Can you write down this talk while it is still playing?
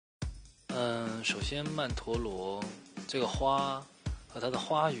首先曼陀罗这个花和它的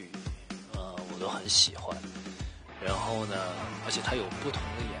花语，我都很喜欢。然后呢，而且它有不同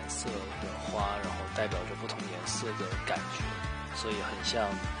的颜色的花，然后代表着不同颜色的感觉，所以很像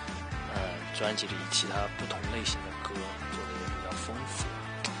专辑里其他不同类型的歌做的也比较丰富。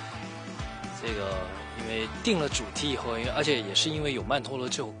这个因为定了主题以后，而且也是因为有曼陀罗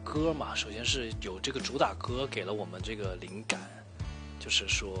这首歌嘛，首先是有这个主打歌给了我们这个灵感，就是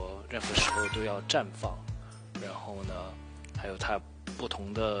说任何时候都要绽放，然后呢还有它不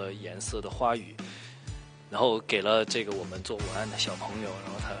同的颜色的花语，然后给了这个我们做文案的小朋友，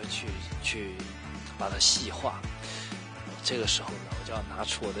然后他会去把它细化。这个时候呢，我就要拿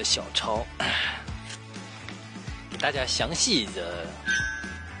出我的小抄，给大家详细的。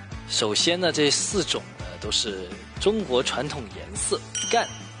首先呢，这4种呢都是中国传统颜色，赣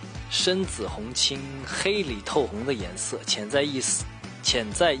深紫红青黑里透红的颜色，潜在意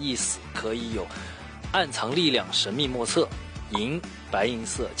思可以有暗藏力量神秘莫测。银白银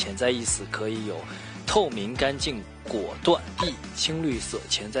色，潜在意思可以有透明干净果断。碧青绿色，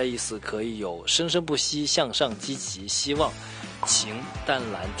潜在意思可以有生生不息向上积极希望。晴淡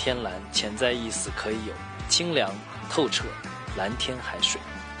蓝天蓝，潜在意思可以有清凉透彻蓝天海水。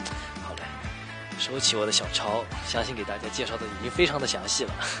好嘞，收起我的小抄，相信给大家介绍的已经非常的详细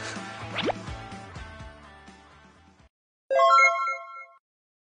了。